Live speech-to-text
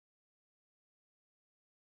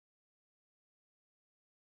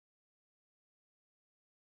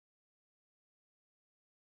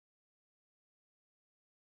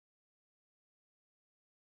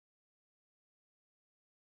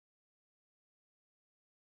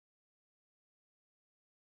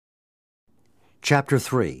Chapter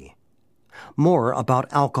 3. More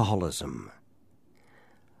about alcoholism.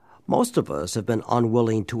 Most of us have been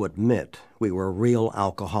unwilling to admit we were real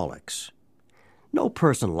alcoholics. No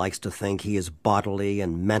person likes to think he is bodily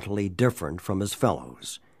and mentally different from his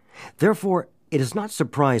fellows. Therefore, it is not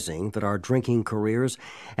surprising that our drinking careers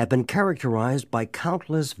have been characterized by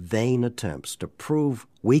countless vain attempts to prove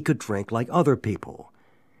we could drink like other people.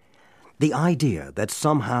 The idea that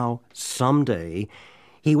somehow, someday,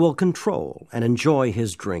 he will control and enjoy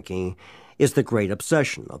his drinking is the great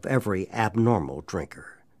obsession of every abnormal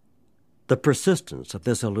drinker. The persistence of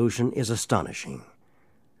this illusion is astonishing.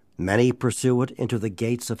 Many pursue it into the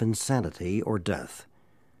gates of insanity or death.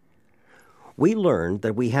 We learned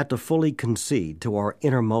that we had to fully concede to our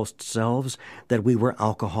innermost selves that we were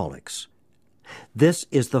alcoholics. This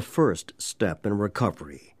is the first step in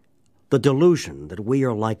recovery. The delusion that we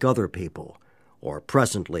are like other people, or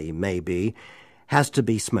presently may be, has to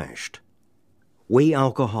be smashed. We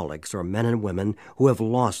alcoholics are men and women who have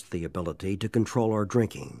lost the ability to control our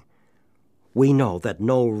drinking. We know that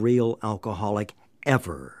no real alcoholic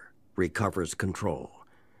ever recovers control.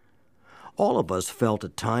 All of us felt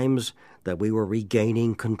at times that we were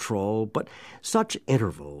regaining control, but such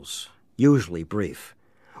intervals, usually brief,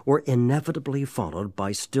 were inevitably followed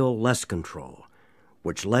by still less control,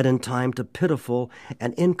 which led in time to pitiful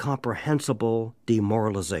and incomprehensible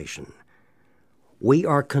demoralization. We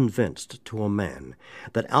are convinced to a man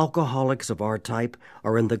that alcoholics of our type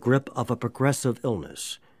are in the grip of a progressive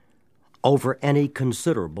illness. Over any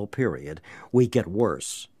considerable period, we get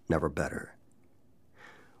worse, never better.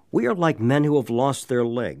 We are like men who have lost their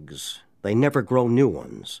legs. They never grow new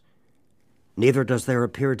ones. Neither does there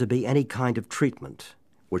appear to be any kind of treatment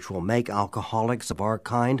which will make alcoholics of our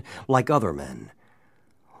kind like other men.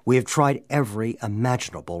 We have tried every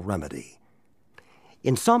imaginable remedy.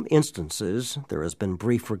 In some instances, there has been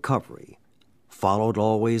brief recovery, followed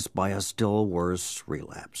always by a still worse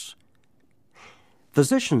relapse.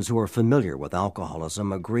 Physicians who are familiar with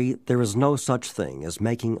alcoholism agree there is no such thing as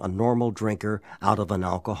making a normal drinker out of an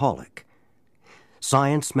alcoholic.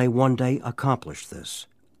 Science may one day accomplish this,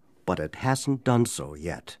 but it hasn't done so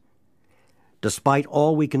yet. Despite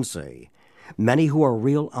all we can say, many who are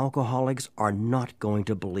real alcoholics are not going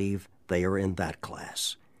to believe they are in that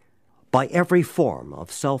class. By every form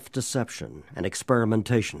of self-deception and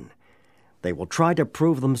experimentation, they will try to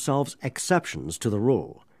prove themselves exceptions to the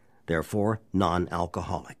rule, therefore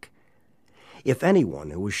non-alcoholic. If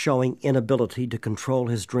anyone who is showing inability to control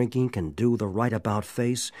his drinking can do the right-about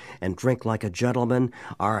face and drink like a gentleman,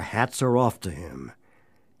 our hats are off to him.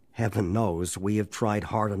 Heaven knows we have tried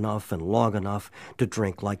hard enough and long enough to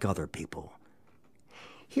drink like other people.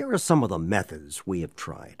 Here are some of the methods we have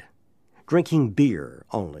tried. Drinking beer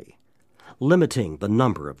only. Limiting the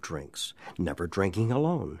number of drinks, never drinking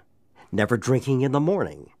alone, never drinking in the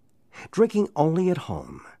morning, drinking only at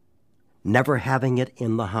home, never having it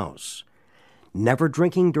in the house, never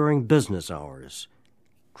drinking during business hours,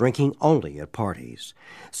 drinking only at parties,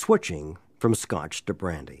 switching from scotch to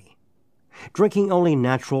brandy, drinking only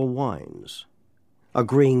natural wines,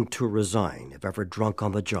 agreeing to resign if ever drunk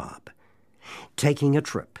on the job, taking a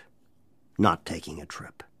trip, not taking a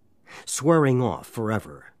trip, swearing off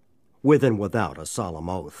forever, with and without a solemn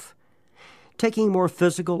oath, taking more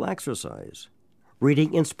physical exercise,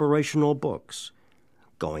 reading inspirational books,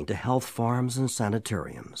 going to health farms and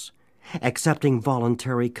sanitariums, accepting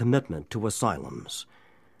voluntary commitment to asylums.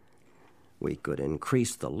 We could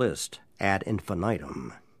increase the list ad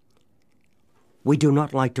infinitum. We do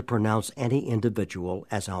not like to pronounce any individual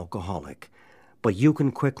as alcoholic, but you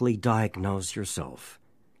can quickly diagnose yourself.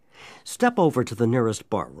 Step over to the nearest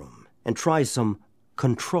barroom and try some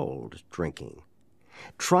controlled drinking.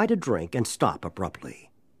 Try to drink and stop abruptly.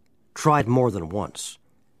 Try it more than once.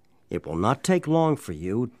 It will not take long for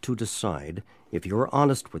you to decide if you are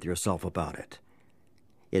honest with yourself about it.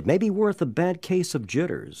 It may be worth a bad case of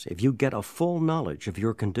jitters if you get a full knowledge of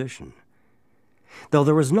your condition. Though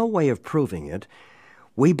there is no way of proving it,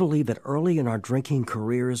 we believe that early in our drinking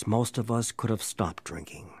careers most of us could have stopped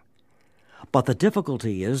drinking. But the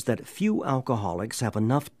difficulty is that few alcoholics have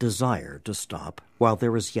enough desire to stop while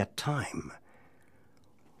there is yet time.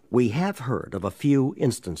 We have heard of a few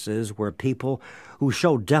instances where people who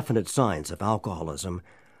show definite signs of alcoholism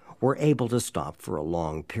were able to stop for a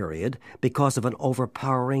long period because of an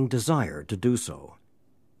overpowering desire to do so.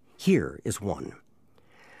 Here is one.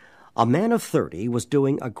 A man of 30 was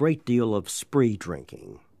doing a great deal of spree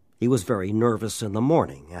drinking. He was very nervous in the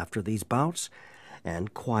morning after these bouts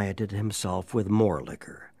and quieted himself with more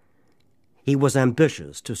liquor. He was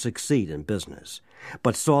ambitious to succeed in business,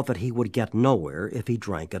 but saw that he would get nowhere if he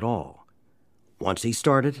drank at all. Once he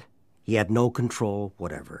started, He had no control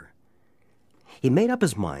whatever. He made up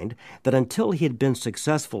his mind that until he had been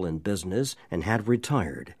successful in business and had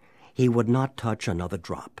retired, he would not touch another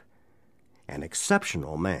drop. An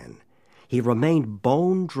exceptional man, he remained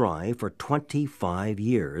bone dry for 25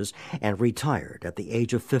 years and retired at the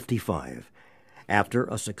age of 55 after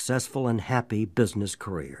a successful and happy business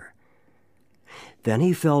career. Then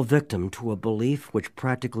he fell victim to a belief which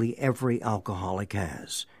practically every alcoholic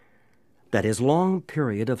has, that his long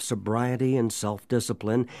period of sobriety and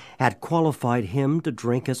self-discipline had qualified him to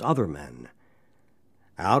drink as other men.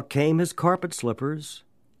 Out came his carpet slippers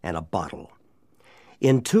and a bottle.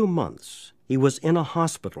 In 2 months, he was in a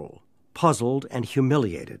hospital, puzzled and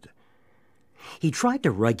humiliated. He tried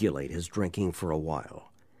to regulate his drinking for a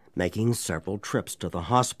while, making several trips to the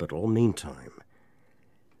hospital meantime.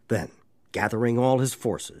 Then, gathering all his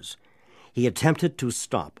forces, he attempted to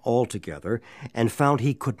stop altogether and found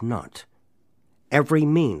he could not. Every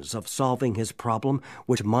means of solving his problem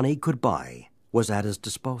which money could buy was at his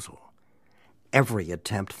disposal. Every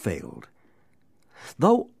attempt failed.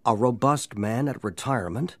 Though a robust man at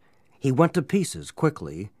retirement, he went to pieces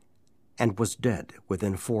quickly and was dead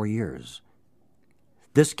within 4 years.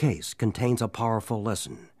 This case contains a powerful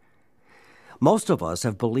lesson. Most of us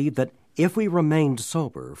have believed that if we remained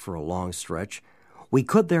sober for a long stretch, we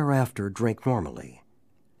could thereafter drink normally.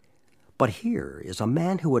 But here is a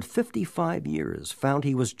man who at 55 years found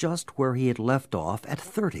he was just where he had left off at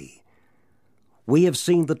 30. We have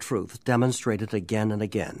seen the truth demonstrated again and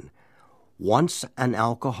again. Once an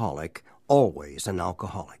alcoholic, always an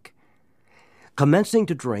alcoholic. Commencing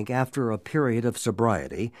to drink after a period of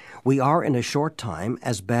sobriety, we are in a short time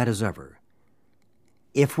as bad as ever.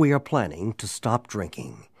 If we are planning to stop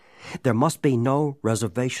drinking, there must be no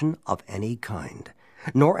reservation of any kind,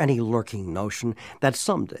 nor any lurking notion that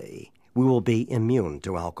someday we will be immune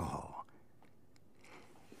to alcohol.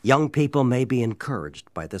 Young people may be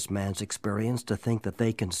encouraged by this man's experience to think that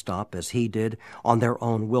they can stop as he did on their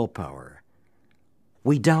own willpower.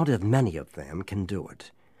 We doubt if many of them can do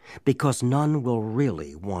it, because none will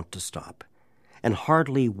really want to stop, and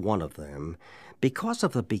hardly one of them, because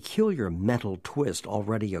of the peculiar mental twist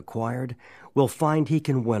already acquired, will find he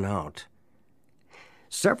can win out.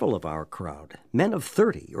 Several of our crowd, men of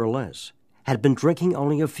 30 or less, had been drinking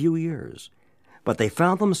only a few years, but they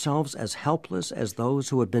found themselves as helpless as those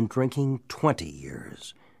who had been drinking 20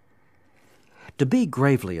 years. To be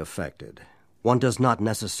gravely affected, one does not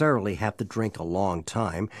necessarily have to drink a long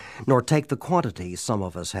time, nor take the quantity some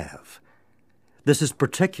of us have. This is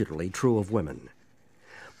particularly true of women.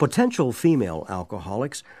 Potential female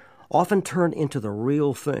alcoholics often turn into the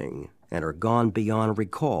real thing and are gone beyond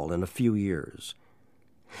recall in a few years.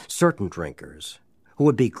 Certain drinkers, who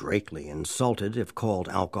would be greatly insulted if called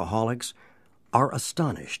alcoholics, are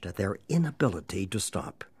astonished at their inability to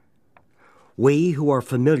stop. We who are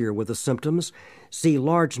familiar with the symptoms see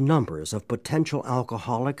large numbers of potential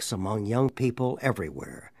alcoholics among young people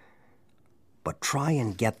everywhere. But try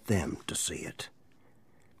and get them to see it.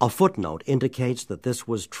 A footnote indicates that this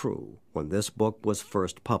was true when this book was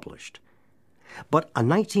first published. But a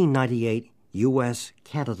 1998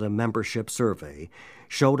 U.S.-Canada membership survey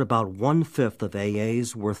showed about 1/5 of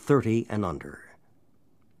AAs were 30 and under.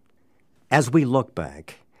 As we look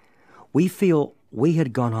back, we feel we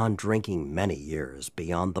had gone on drinking many years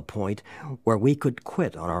beyond the point where we could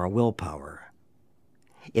quit on our willpower.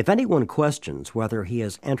 If anyone questions whether he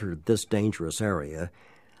has entered this dangerous area,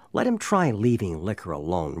 let him try leaving liquor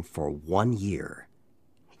alone for 1 year.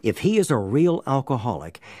 If he is a real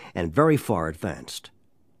alcoholic and very far advanced,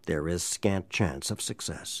 there is scant chance of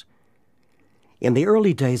success. In the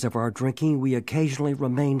early days of our drinking, we occasionally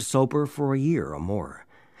remained sober for a year or more,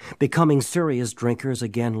 becoming serious drinkers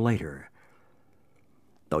again later.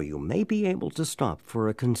 Though you may be able to stop for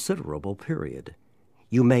a considerable period,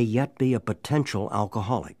 you may yet be a potential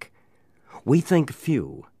alcoholic. We think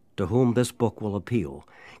few, to whom this book will appeal,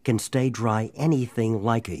 can stay dry anything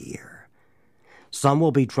like a year. Some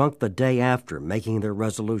will be drunk the day after making their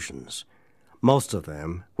resolutions, most of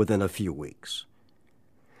them within a few weeks.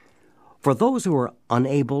 For those who are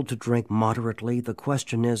unable to drink moderately, the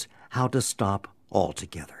question is how to stop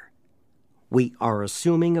altogether. We are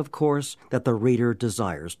assuming, of course, that the reader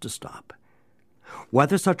desires to stop.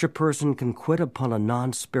 Whether such a person can quit upon a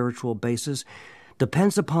non-spiritual basis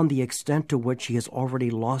depends upon the extent to which he has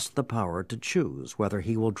already lost the power to choose whether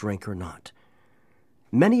he will drink or not.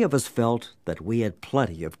 Many of us felt that we had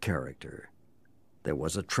plenty of character. There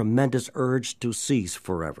was a tremendous urge to cease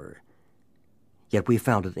forever. Yet we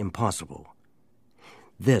found it impossible.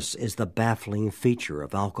 This is the baffling feature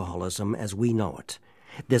of alcoholism as we know it,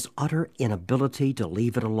 this utter inability to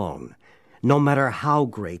leave it alone, no matter how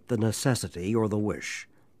great the necessity or the wish.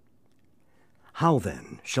 How,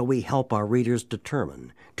 then, shall we help our readers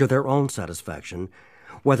determine, to their own satisfaction,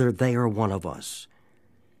 whether they are one of us?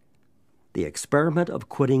 The experiment of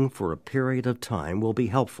quitting for a period of time will be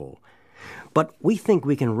helpful, but we think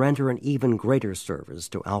we can render an even greater service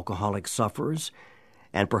to alcoholic sufferers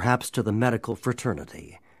and perhaps to the medical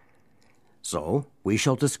fraternity. So we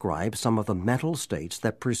shall describe some of the mental states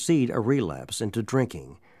that precede a relapse into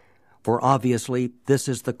drinking, for obviously this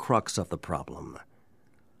is the crux of the problem.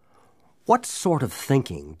 What sort of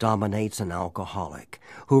thinking dominates an alcoholic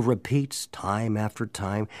who repeats time after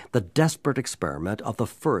time the desperate experiment of the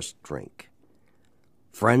first drink?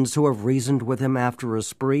 Friends who have reasoned with him after a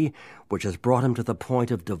spree which has brought him to the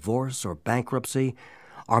point of divorce or bankruptcy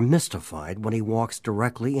are mystified when he walks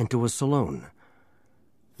directly into a saloon.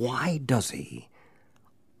 Why does he?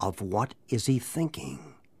 Of what is he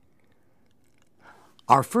thinking?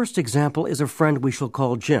 Our first example is a friend we shall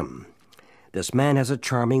call Jim. This man has a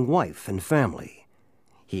charming wife and family.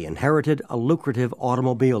 He inherited a lucrative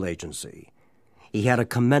automobile agency. He had a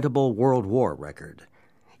commendable World War record.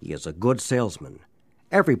 He is a good salesman.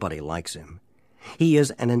 Everybody likes him. He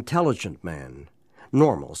is an intelligent man,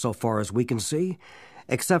 normal so far as we can see,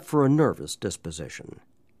 except for a nervous disposition.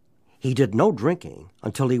 He did no drinking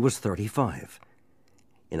until he was 35.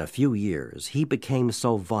 In a few years, he became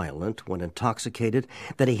so violent when intoxicated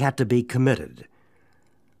that he had to be committed.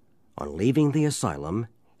 On leaving the asylum,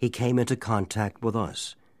 he came into contact with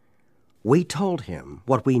us. We told him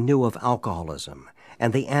what we knew of alcoholism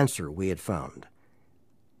and the answer we had found.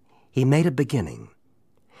 He made a beginning.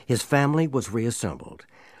 His family was reassembled,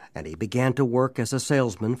 and he began to work as a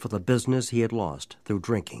salesman for the business he had lost through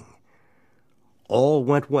drinking. All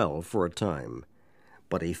went well for a time,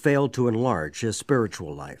 but he failed to enlarge his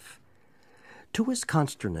spiritual life. To his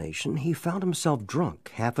consternation, he found himself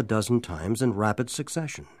drunk half a dozen times in rapid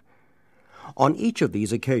succession. On each of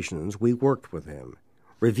these occasions we worked with him,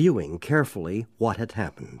 reviewing carefully what had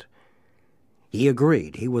happened. He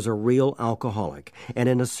agreed he was a real alcoholic and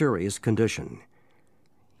in a serious condition.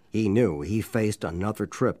 He knew he faced another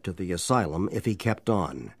trip to the asylum if he kept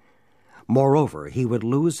on. Moreover, he would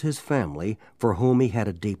lose his family for whom he had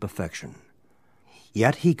a deep affection.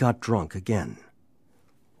 Yet he got drunk again.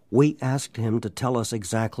 We asked him to tell us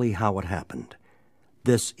exactly how it happened.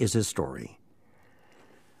 This is his story.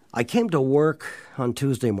 I came to work on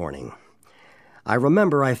Tuesday morning. I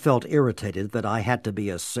remember I felt irritated that I had to be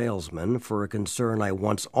a salesman for a concern I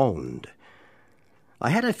once owned. I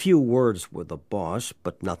had a few words with the boss,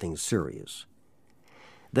 but nothing serious.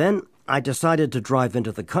 Then I decided to drive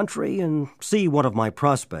into the country and see one of my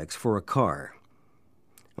prospects for a car.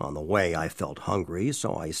 On the way, I felt hungry,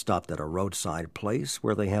 so I stopped at a roadside place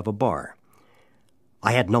where they have a bar.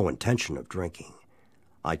 I had no intention of drinking.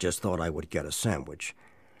 I just thought I would get a sandwich.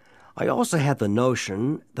 I also had the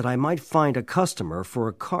notion that I might find a customer for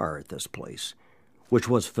a car at this place, which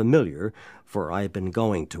was familiar, for I had been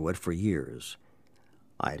going to it for years.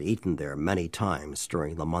 I had eaten there many times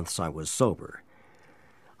during the months I was sober.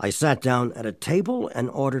 I sat down at a table and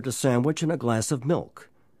ordered a sandwich and a glass of milk.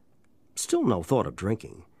 Still no thought of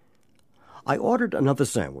drinking. I ordered another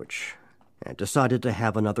sandwich and decided to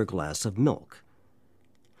have another glass of milk.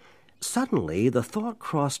 Suddenly, the thought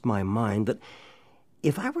crossed my mind that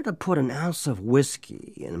if I were to put an ounce of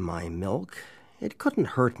whiskey in my milk, it couldn't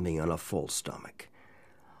hurt me on a full stomach.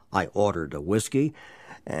 I ordered a whiskey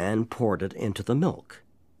and poured it into the milk.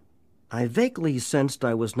 I vaguely sensed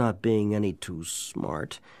I was not being any too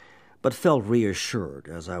smart, but felt reassured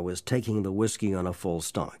as I was taking the whiskey on a full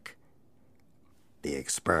stomach. The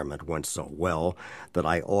experiment went so well that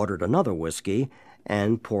I ordered another whiskey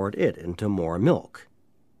and poured it into more milk.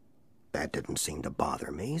 That didn't seem to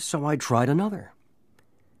bother me, so I tried another.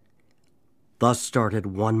 Thus started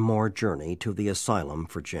one more journey to the asylum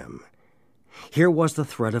for Jim. Here was the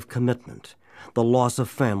threat of commitment, the loss of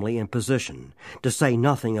family and position, to say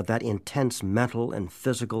nothing of that intense mental and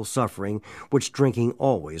physical suffering which drinking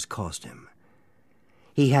always caused him.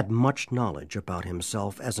 He had much knowledge about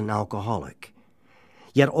himself as an alcoholic,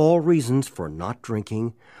 yet all reasons for not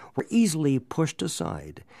drinking were easily pushed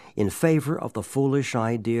aside in favor of the foolish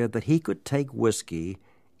idea that he could take whiskey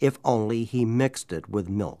if only he mixed it with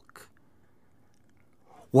milk.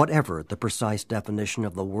 Whatever the precise definition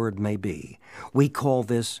of the word may be, we call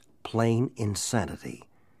this plain insanity.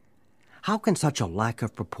 How can such a lack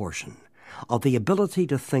of proportion, of the ability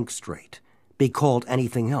to think straight, be called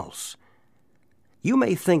anything else? You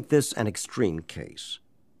may think this an extreme case.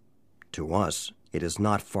 To us, it is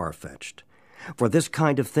not far-fetched, for this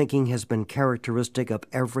kind of thinking has been characteristic of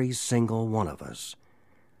every single one of us.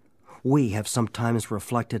 We have sometimes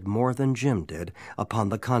reflected more than Jim did upon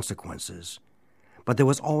the consequences. But there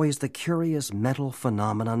was always the curious mental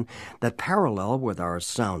phenomenon that, parallel with our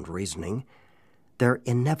sound reasoning, there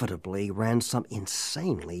inevitably ran some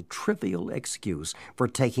insanely trivial excuse for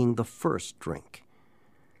taking the first drink.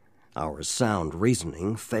 Our sound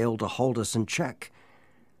reasoning failed to hold us in check.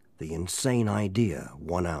 The insane idea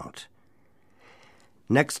won out.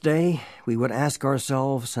 Next day, we would ask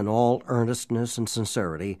ourselves in all earnestness and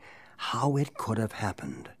sincerity how it could have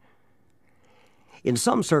happened. In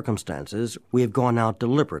some circumstances, we have gone out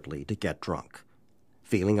deliberately to get drunk,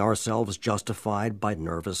 feeling ourselves justified by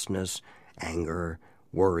nervousness, anger,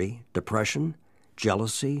 worry, depression,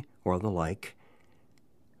 jealousy, or the like.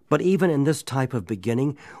 But even in this type of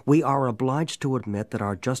beginning, we are obliged to admit that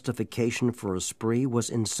our justification for a spree was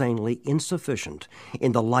insanely insufficient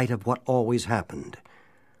in the light of what always happened.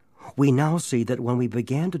 We now see that when we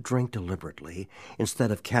began to drink deliberately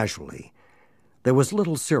instead of casually, there was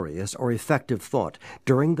little serious or effective thought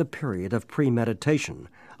during the period of premeditation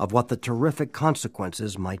of what the terrific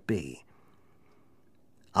consequences might be.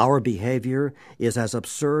 Our behavior is as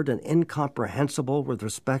absurd and incomprehensible with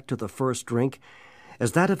respect to the first drink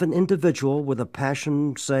as that of an individual with a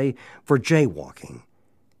passion, say, for jaywalking.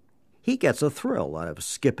 He gets a thrill out of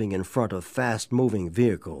skipping in front of fast-moving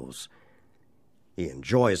vehicles. He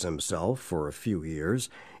enjoys himself for a few years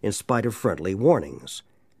in spite of friendly warnings.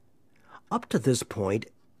 Up to this point,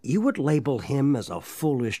 you would label him as a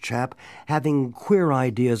foolish chap having queer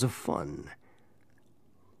ideas of fun.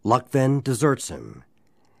 Luck then deserts him,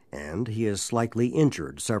 and he is slightly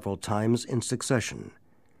injured several times in succession.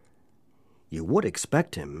 You would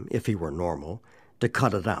expect him, if he were normal, to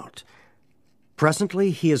cut it out.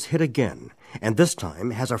 Presently he is hit again, and this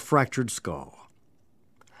time has a fractured skull.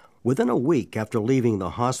 Within a week after leaving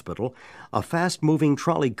the hospital, a fast-moving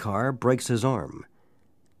trolley car breaks his arm.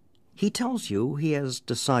 He tells you he has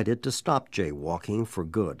decided to stop jaywalking for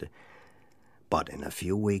good, but in a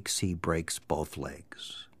few weeks he breaks both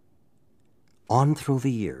legs. On through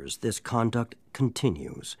the years, this conduct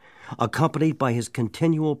continues, accompanied by his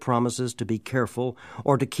continual promises to be careful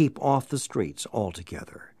or to keep off the streets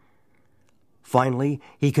altogether. Finally,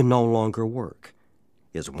 he can no longer work.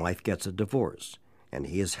 His wife gets a divorce, and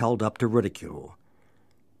he is held up to ridicule.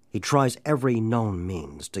 He tries every known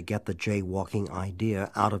means to get the jaywalking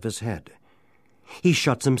idea out of his head. He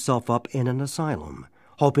shuts himself up in an asylum,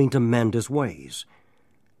 hoping to mend his ways.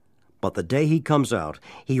 But the day he comes out,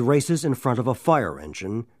 he races in front of a fire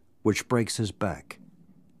engine, which breaks his back.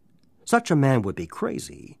 Such a man would be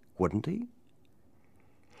crazy, wouldn't he?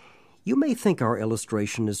 You may think our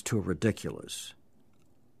illustration is too ridiculous,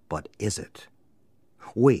 but is it?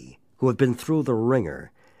 We, who have been through the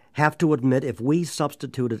ringer, have to admit if we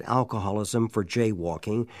substituted alcoholism for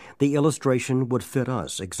jaywalking, the illustration would fit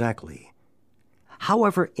us exactly.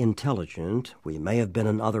 However intelligent we may have been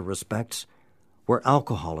in other respects, where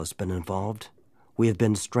alcohol has been involved, we have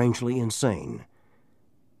been strangely insane.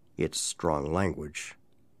 It's strong language,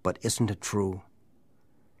 but isn't it true?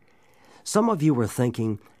 Some of you are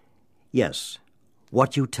thinking, yes,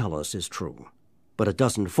 what you tell us is true, but it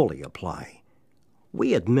doesn't fully apply.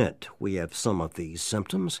 We admit we have some of these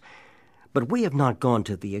symptoms, but we have not gone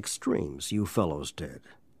to the extremes you fellows did,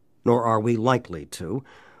 nor are we likely to,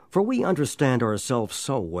 for we understand ourselves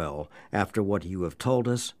so well after what you have told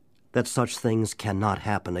us that such things cannot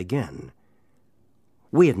happen again.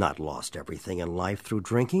 We have not lost everything in life through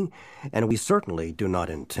drinking, and we certainly do not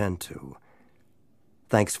intend to.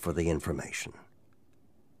 Thanks for the information.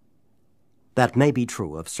 That may be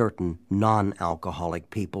true of certain non-alcoholic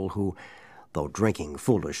people who, though drinking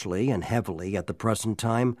foolishly and heavily at the present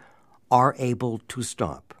time, are able to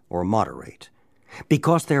stop or moderate,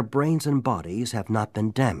 because their brains and bodies have not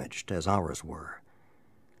been damaged as ours were.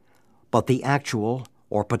 But the actual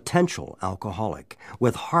or potential alcoholic,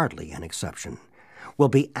 with hardly an exception, will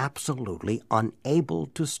be absolutely unable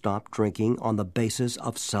to stop drinking on the basis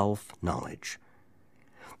of self-knowledge.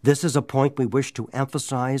 This is a point we wish to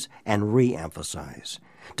emphasize and re-emphasize,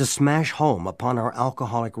 to smash home upon our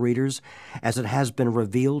alcoholic readers as it has been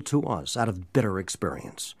revealed to us out of bitter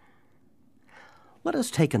experience. Let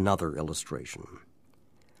us take another illustration.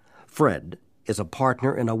 Fred is a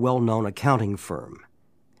partner in a well-known accounting firm.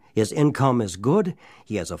 His income is good,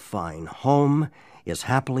 he has a fine home, is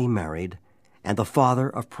happily married, and the father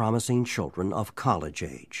of promising children of college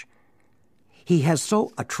age. He has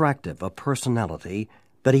so attractive a personality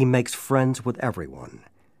that he makes friends with everyone.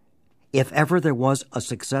 If ever there was a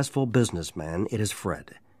successful businessman, it is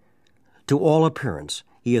Fred. To all appearance,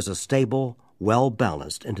 he is a stable,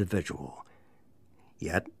 well-balanced individual.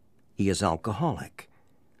 Yet, he is alcoholic.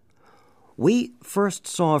 We first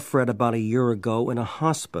saw Fred about a year ago in a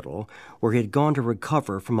hospital where he had gone to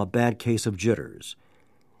recover from a bad case of jitters.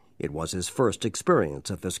 It was his first experience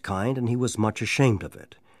of this kind, and he was much ashamed of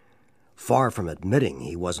it. Far from admitting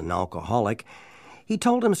he was an alcoholic, he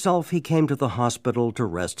told himself he came to the hospital to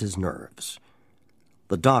rest his nerves.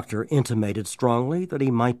 The doctor intimated strongly that he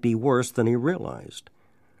might be worse than he realized.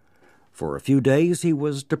 For a few days he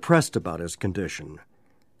was depressed about his condition.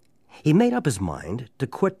 He made up his mind to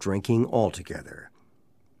quit drinking altogether.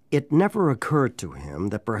 It never occurred to him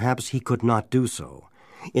that perhaps he could not do so,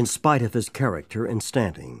 in spite of his character and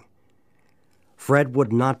standing. Fred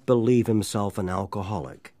would not believe himself an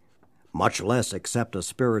alcoholic, much less accept a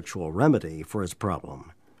spiritual remedy for his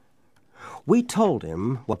problem. We told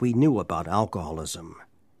him what we knew about alcoholism.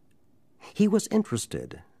 He was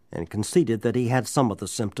interested and conceded that he had some of the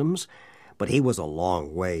symptoms, but he was a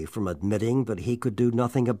long way from admitting that he could do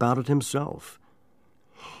nothing about it himself.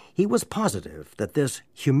 He was positive that this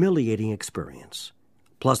humiliating experience,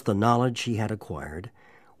 plus the knowledge he had acquired,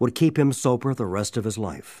 would keep him sober the rest of his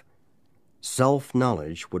life.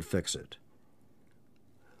 Self-knowledge would fix it.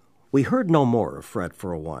 We heard no more of Fred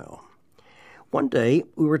for a while. One day,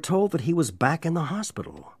 we were told that he was back in the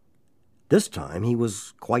hospital. This time, he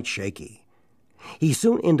was quite shaky. He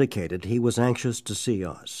soon indicated he was anxious to see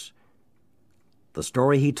us. The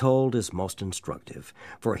story he told is most instructive,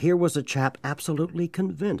 for here was a chap absolutely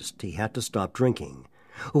convinced he had to stop drinking,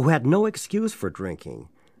 who had no excuse for drinking,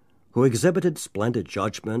 who exhibited splendid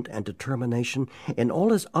judgment and determination in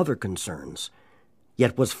all his other concerns,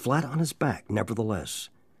 yet was flat on his back nevertheless.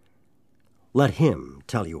 Let him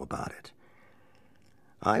tell you about it.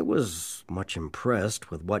 I was much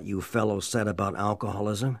impressed with what you fellows said about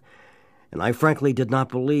alcoholism, and I frankly did not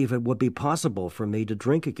believe it would be possible for me to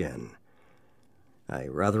drink again. I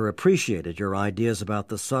rather appreciated your ideas about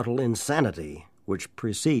the subtle insanity which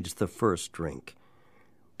precedes the first drink.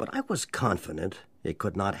 But I was confident it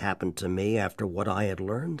could not happen to me after what I had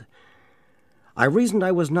learned. I reasoned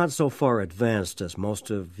I was not so far advanced as most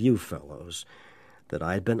of you fellows, that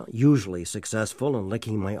I had been usually successful in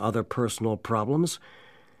licking my other personal problems,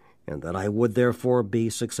 and that I would therefore be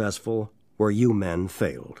successful where you men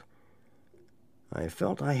failed. I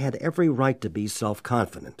felt I had every right to be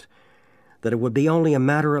self-confident, that it would be only a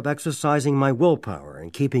matter of exercising my willpower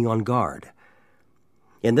and keeping on guard.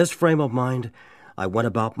 In this frame of mind, I went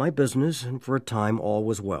about my business, and for a time all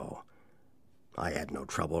was well. I had no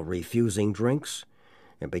trouble refusing drinks,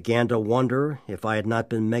 and began to wonder if I had not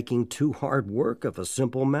been making too hard work of a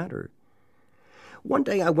simple matter. One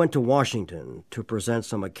day I went to Washington to present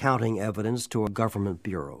some accounting evidence to a government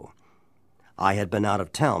bureau. I had been out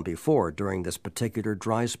of town before during this particular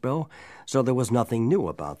dry spell, so there was nothing new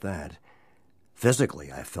about that.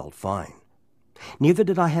 Physically, I felt fine. Neither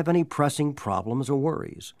did I have any pressing problems or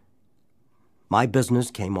worries. My business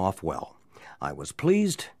came off well. I was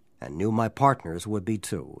pleased, and knew my partners would be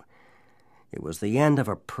too. It was the end of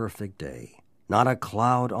a perfect day, not a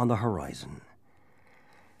cloud on the horizon.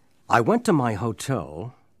 I went to my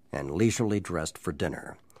hotel and leisurely dressed for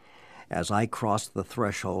dinner. As I crossed the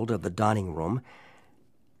threshold of the dining room,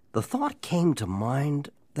 the thought came to mind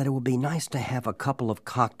that it would be nice to have a couple of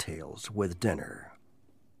cocktails with dinner.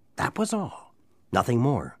 That was all, nothing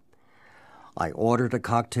more. I ordered a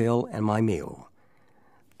cocktail and my meal.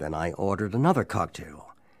 Then I ordered another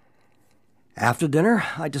cocktail. After dinner,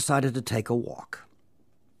 I decided to take a walk.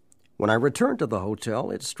 When I returned to the hotel,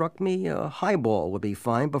 it struck me a highball would be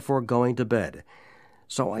fine before going to bed,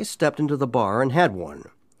 so I stepped into the bar and had one.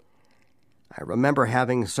 I remember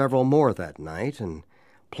having several more that night and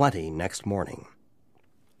plenty next morning.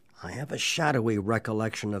 I have a shadowy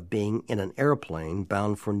recollection of being in an airplane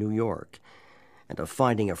bound for New York, and of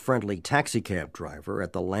finding a friendly taxicab driver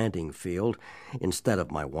at the landing field instead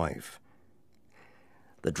of my wife.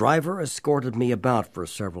 The driver escorted me about for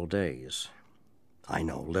several days. I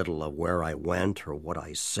know little of where I went or what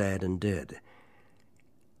I said and did.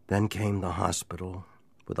 Then came the hospital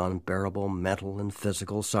with unbearable mental and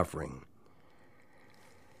physical suffering.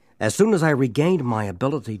 As soon as I regained my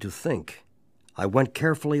ability to think, I went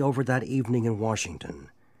carefully over that evening in Washington.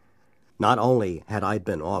 Not only had I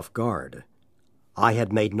been off guard, I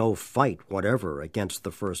had made no fight whatever against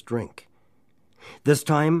the first drink. This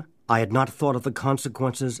time, I had not thought of the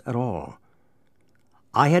consequences at all.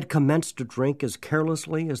 I had commenced to drink as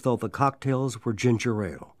carelessly as though the cocktails were ginger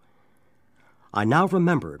ale. I now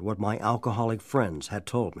remembered what my alcoholic friends had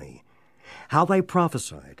told me, how they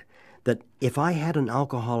prophesied that if I had an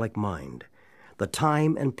alcoholic mind, the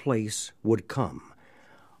time and place would come.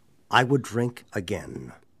 I would drink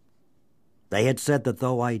again. They had said that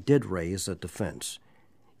though I did raise a defense,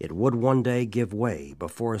 it would one day give way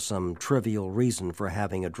before some trivial reason for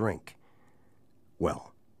having a drink.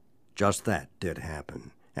 Well, just that did happen,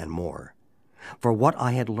 and more. For what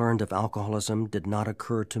I had learned of alcoholism did not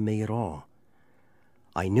occur to me at all.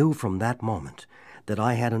 I knew from that moment that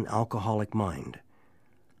I had an alcoholic mind.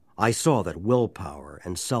 I saw that willpower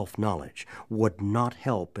and self-knowledge would not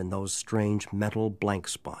help in those strange mental blank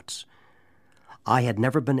spots. I had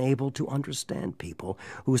never been able to understand people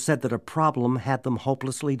who said that a problem had them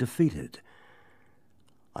hopelessly defeated.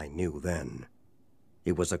 I knew then.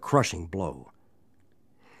 It was a crushing blow.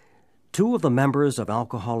 2 of the members of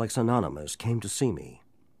Alcoholics Anonymous came to see me.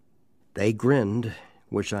 They grinned,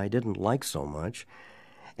 which I didn't like so much,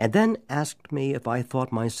 and then asked me if I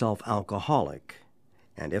thought myself alcoholic,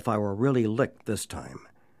 and if I were really licked this time.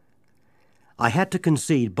 I had to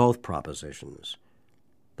concede both propositions.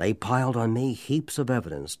 They piled on me heaps of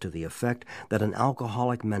evidence to the effect that an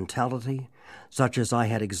alcoholic mentality, such as I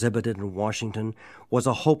had exhibited in Washington, was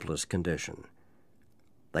a hopeless condition.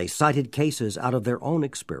 They cited cases out of their own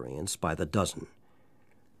experience by the dozen.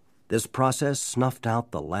 This process snuffed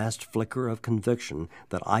out the last flicker of conviction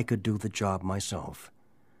that I could do the job myself.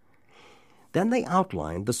 Then they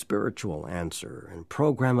outlined the spiritual answer and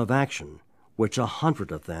program of action, which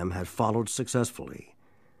 100 of them had followed successfully.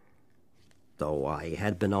 Though I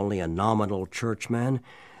had been only a nominal churchman,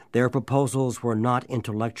 their proposals were not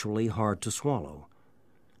intellectually hard to swallow.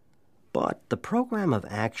 But the program of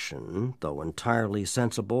action, though entirely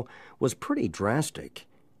sensible, was pretty drastic.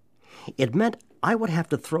 It meant I would have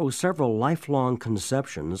to throw several lifelong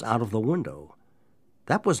conceptions out of the window.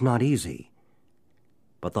 That was not easy.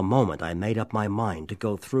 But the moment I made up my mind to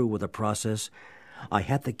go through with the process, I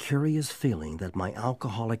had the curious feeling that my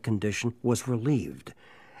alcoholic condition was relieved,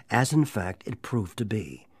 as in fact it proved to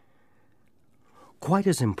be. Quite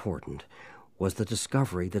as important was the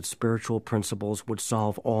discovery that spiritual principles would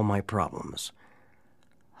solve all my problems.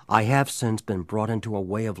 I have since been brought into a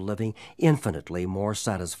way of living infinitely more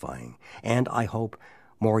satisfying, and, I hope,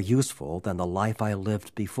 more useful than the life I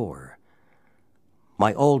lived before.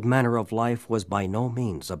 My old manner of life was by no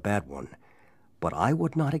means a bad one, but I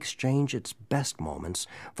would not exchange its best moments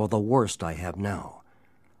for the worst I have now.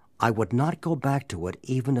 I would not go back to it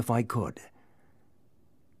even if I could.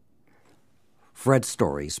 Fred's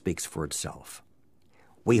story speaks for itself.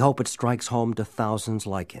 We hope it strikes home to thousands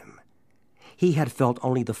like him. He had felt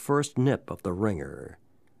only the first nip of the ringer.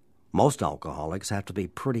 Most alcoholics have to be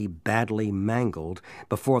pretty badly mangled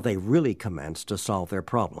before they really commence to solve their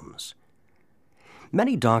problems.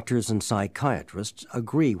 Many doctors and psychiatrists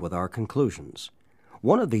agree with our conclusions.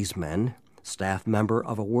 One of these men, staff member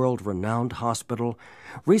of a world-renowned hospital,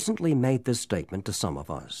 recently made this statement to some of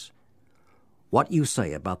us. What you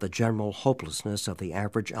say about the general hopelessness of the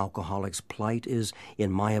average alcoholic's plight is, in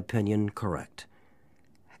my opinion, correct.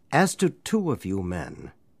 As to 2 of you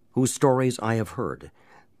men, whose stories I have heard,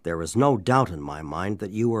 there is no doubt in my mind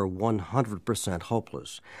that you are 100%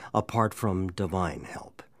 hopeless, apart from divine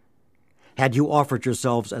help. Had you offered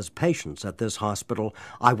yourselves as patients at this hospital,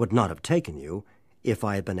 I would not have taken you if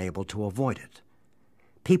I had been able to avoid it.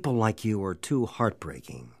 People like you are too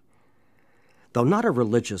heartbreaking. Though not a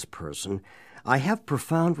religious person, I have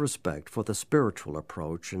profound respect for the spiritual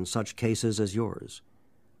approach in such cases as yours.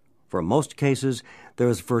 For most cases, there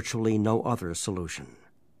is virtually no other solution.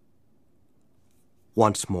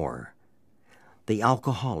 Once more, the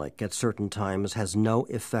alcoholic at certain times has no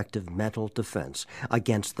effective mental defense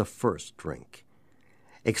against the first drink.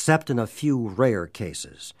 Except in a few rare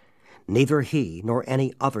cases, neither he nor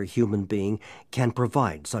any other human being can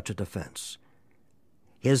provide such a defense.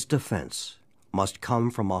 His defense must come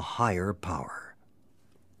from a higher power.